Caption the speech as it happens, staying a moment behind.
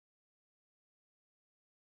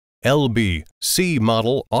LB-C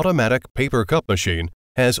Model Automatic Paper Cup Machine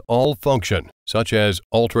has all function, such as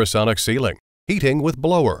ultrasonic sealing, heating with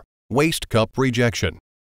blower, waste cup rejection,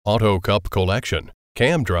 auto cup collection,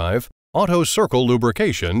 cam drive, auto circle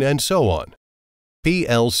lubrication, and so on.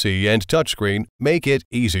 PLC and touchscreen make it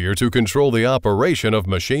easier to control the operation of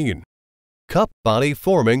machine. Cup body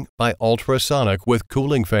forming by ultrasonic with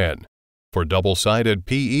cooling fan. For double-sided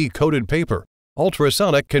PE-coated paper,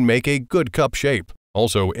 ultrasonic can make a good cup shape,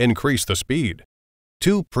 also increase the speed.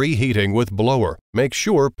 2 preheating with blower make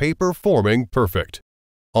sure paper forming perfect.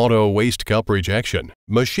 Auto waste cup rejection,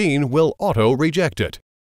 machine will auto reject it.